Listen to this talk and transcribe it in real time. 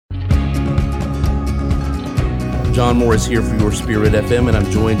John Morris here for Your Spirit FM, and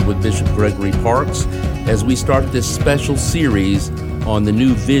I'm joined with Bishop Gregory Parks as we start this special series on the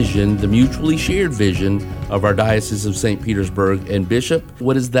new vision, the mutually shared vision of our Diocese of St. Petersburg. And Bishop,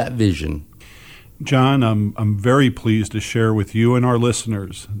 what is that vision? John, I'm very pleased to share with you and our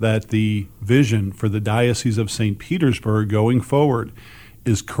listeners that the vision for the Diocese of St. Petersburg going forward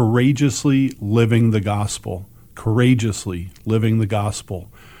is courageously living the gospel. Courageously living the gospel.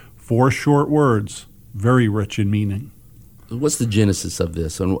 4 short words, very rich in meaning. What's the genesis of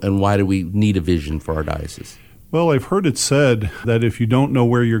this, and why do we need a vision for our diocese? Well, I've heard it said that if you don't know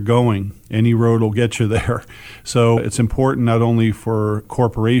where you're going, any road will get you there. So it's important not only for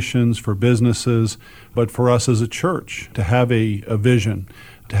corporations, for businesses, but for us as a church to have a vision,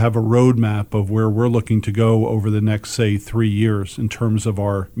 to have a roadmap of where we're looking to go over the next, say, 3 years in terms of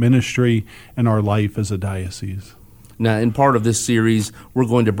our ministry and our life as a diocese. Now, in part of this series, we're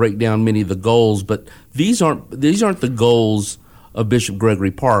going to break down many of the goals, but these aren't the goals of Bishop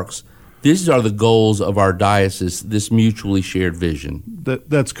Gregory Parks. These are the goals of our diocese, this mutually shared vision.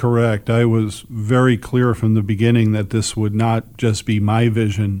 That's correct. I was very clear from the beginning that this would not just be my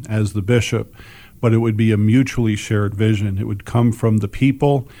vision as the bishop, but it would be a mutually shared vision. It would come from the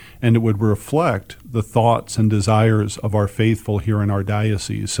people, and it would reflect the thoughts and desires of our faithful here in our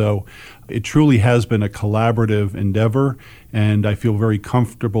diocese. So it truly has been a collaborative endeavor, and I feel very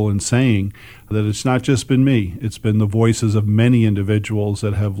comfortable in saying that it's not just been me. It's been the voices of many individuals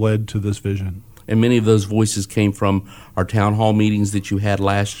that have led to this vision. And many of those voices came from our town hall meetings that you had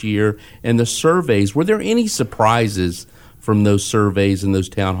last year and the surveys. Were there any surprises from those surveys and those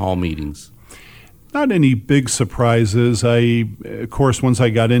town hall meetings? Not any big surprises. Of course, once I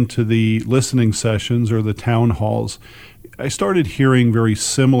got into the listening sessions or the town halls, I started hearing very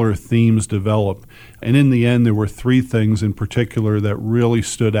similar themes develop. And in the end, there were 3 things in particular that really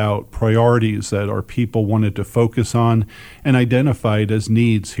stood out, priorities that our people wanted to focus on and identified as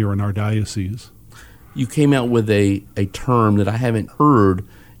needs here in our diocese. You came out with a term that I haven't heard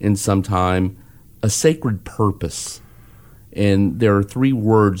in some time, a sacred purpose. And there are 3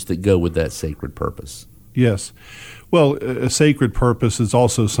 words that go with that sacred purpose. Yes. Well, a sacred purpose is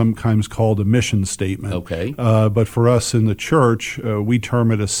also sometimes called a mission statement. Okay. But for us in the church, we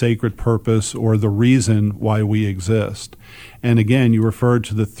term it a sacred purpose or the reason why we exist. And again, you referred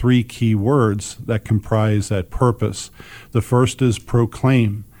to the 3 key words that comprise that purpose. The first is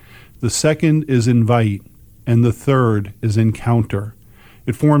proclaim. The second is invite. And the third is encounter.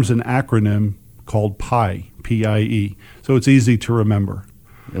 It forms an acronym called PIE, P-I-E. So it's easy to remember.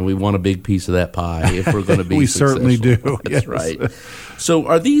 And we want a big piece of that pie if we're going to be we successful. Certainly do. That's yes. right. So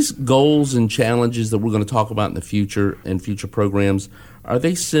are these goals and challenges that we're going to talk about in the future and future programs, are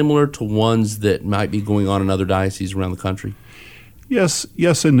they similar to ones that might be going on in other dioceses around the country? Yes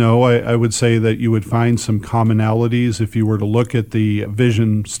and no. I would say that you would find some commonalities if you were to look at the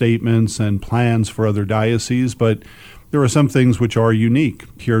vision statements and plans for other dioceses, but there are some things which are unique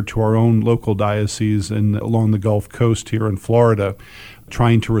here to our own local diocese and along the Gulf Coast here in Florida,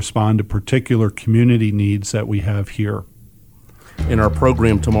 trying to respond to particular community needs that we have here. In our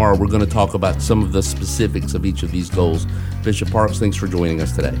program tomorrow, we're going to talk about some of the specifics of each of these goals. Bishop Parks, thanks for joining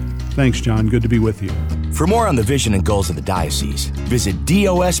us today. Thanks, John. Good to be with you. For more on the vision and goals of the diocese, visit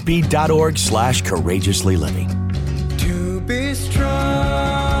dosb.org/courageouslyliving. To be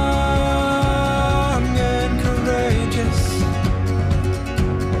strong.